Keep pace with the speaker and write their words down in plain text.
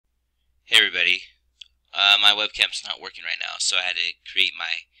My webcam's not working right now, so I had to create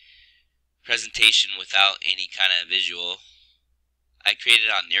my presentation without any kind of visual. I created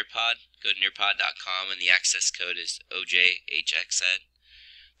it on Nearpod. Go to nearpod.com and the access code is OJHXN.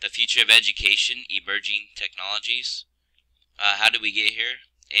 The future of education, emerging technologies. How did we get here?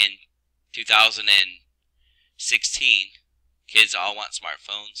 In 2016, kids all want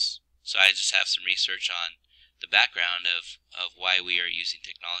smartphones, so I just have some research on the background of why we are using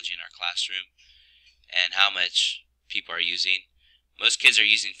technology in our classroom and how much people are using. Most kids are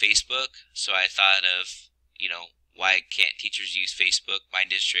using Facebook, so I thought of, why can't teachers use Facebook? My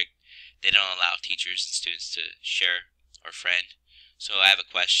district, they don't allow teachers and students to share or friend. So I have a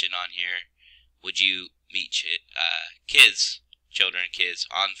question on here. Would you meet kids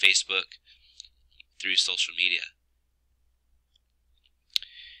on Facebook through social media?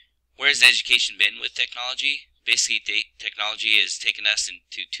 Where has education been with technology? Basically, technology has taken us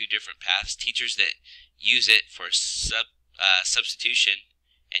into two different paths. Teachers that use it for substitution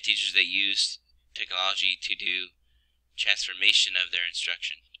and teachers that use technology to do transformation of their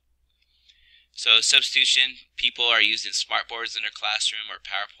instruction. So substitution, people are using smartboards in their classroom or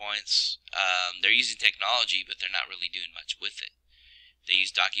PowerPoints. They're using technology, but they're not really doing much with it. They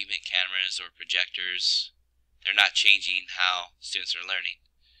use document cameras or projectors. They're not changing how students are learning.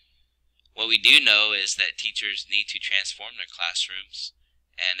 What we do know is that teachers need to transform their classrooms,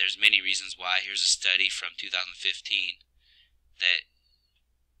 and there's many reasons why. Here's a study from 2015 that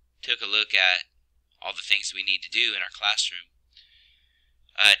took a look at all the things we need to do in our classroom.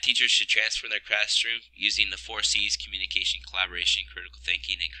 Teachers should transform their classroom using the 4 C's: communication, collaboration, critical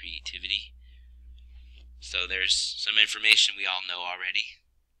thinking, and creativity. So there's some information we all know already.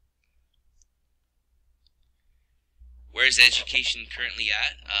 Where is education currently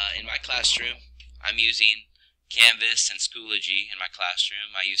at? In my classroom, I'm using Canvas and Schoology in my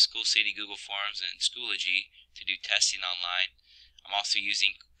classroom. I use SchoolCity, Google Forms, and Schoology to do testing online. I'm also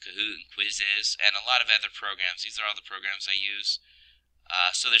using Kahoot and Quizzes and a lot of other programs. These are all the programs I use.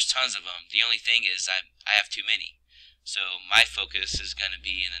 So there's tons of them. The only thing is I have too many. So my focus is going to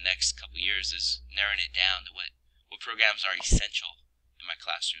be in the next couple years is narrowing it down to what programs are essential in my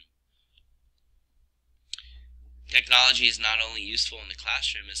classroom. Technology is not only useful in the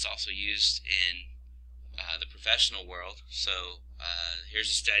classroom, it's also used in the professional world. So here's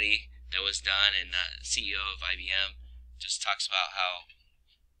a study that was done, and the CEO of IBM just talks about how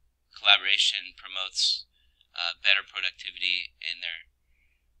collaboration promotes better productivity in their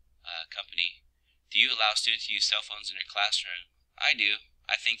company. Do you allow students to use cell phones in your classroom? I do.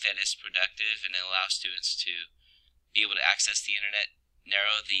 I think that it's productive and it allows students to be able to access the internet,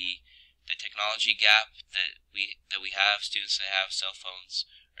 narrow the technology gap that we have. Students that have cell phones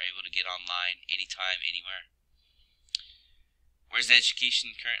are able to get online anytime, anywhere. Where's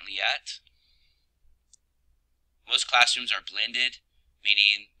education currently at? Most classrooms are blended,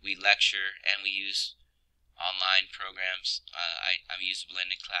 meaning we lecture and we use online programs. I use a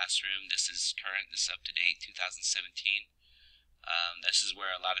blended classroom. This is current, this is up to date, 2017. This is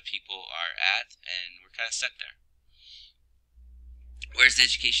where a lot of people are at, and we're kind of stuck there. Where's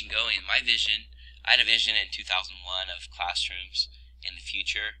education going? My vision, I had a vision in 2001 of classrooms in the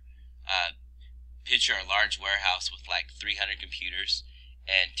future. Picture a large warehouse with like 300 computers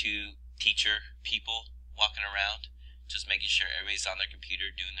and 2 teacher people walking around, just making sure everybody's on their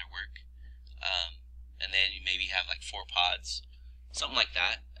computer doing their work. And then you maybe have like 4 pods, something like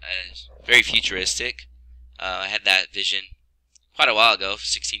that. Very futuristic. I had that vision quite a while ago,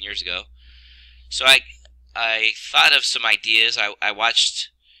 16 years ago. So I thought of some ideas. I watched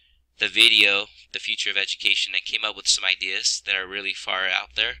the video, The Future of Education, and came up with some ideas that are really far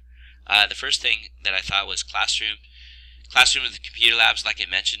out there. The first thing that I thought was classroom with computer labs, like I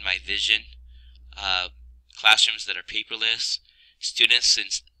mentioned, my vision. Classrooms that are paperless.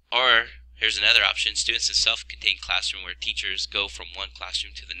 Here's another option, students in self-contained classroom where teachers go from one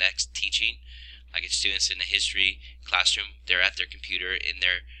classroom to the next teaching. Like it's students in the history classroom, they're at their computer in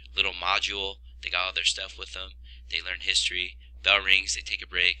their little module. They got all their stuff with them. They learn history. Bell rings, they take a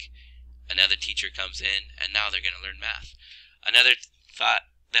break. Another teacher comes in, and now they're going to learn math. Another thought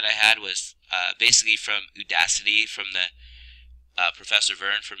that I had was basically from Udacity, from the Professor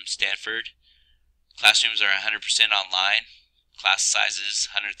Verne from Stanford. Classrooms are 100% online. Class sizes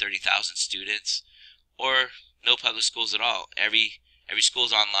 130,000 students, or no public schools at all. Every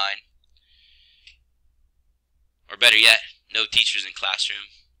school's online. Or better yet, no teachers in classroom.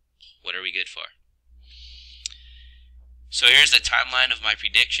 What are we good for? So here's the timeline of my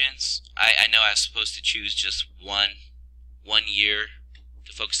predictions. I know I was supposed to choose just one year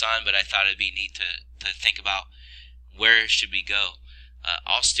to focus on, but I thought it'd be neat to think about where should we go.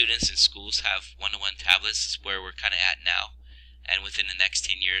 All students in schools have one-to-one tablets. This is where we're kind of at now. And within the next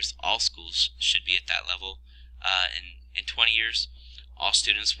 10 years, all schools should be at that level. In 20 years, all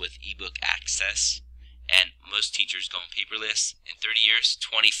students with ebook access, and most teachers going paperless. In 30 years,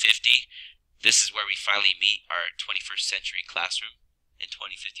 2050, this is where we finally meet our 21st century classroom in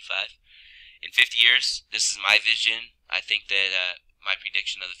 2055. In 50 years, this is my vision. I think that my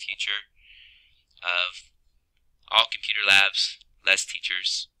prediction of the future of all computer labs, less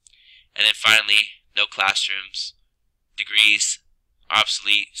teachers, and then finally, no classrooms, degrees are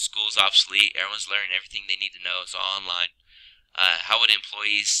obsolete, school's obsolete, everyone's learning everything they need to know, it's all online. How would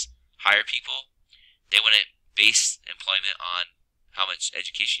employees hire people? They wouldn't base employment on how much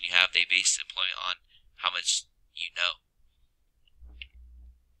education you have, they base employment on how much you know.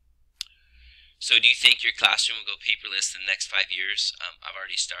 So do you think your classroom will go paperless in the next 5 years? I've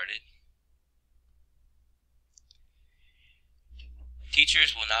already started.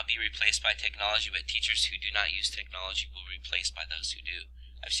 Teachers will not be replaced by technology, but teachers who do not use technology will be replaced by those who do.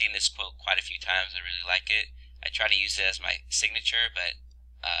 I've seen this quote quite a few times. I really like it. I try to use it as my signature, but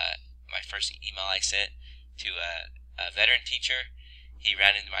my first email I sent to a veteran teacher, he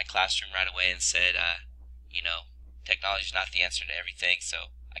ran into my classroom right away and said, technology is not the answer to everything,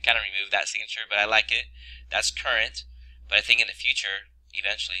 so I kind of removed that signature, but I like it. That's current, but I think in the future,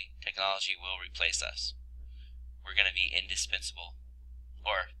 eventually, technology will replace us. We're going to be indispensable,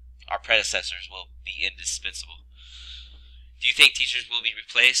 or our predecessors will be indispensable. Do you think teachers will be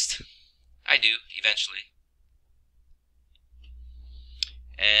replaced? I do, eventually.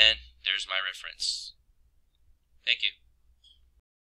 And there's my reference. Thank you.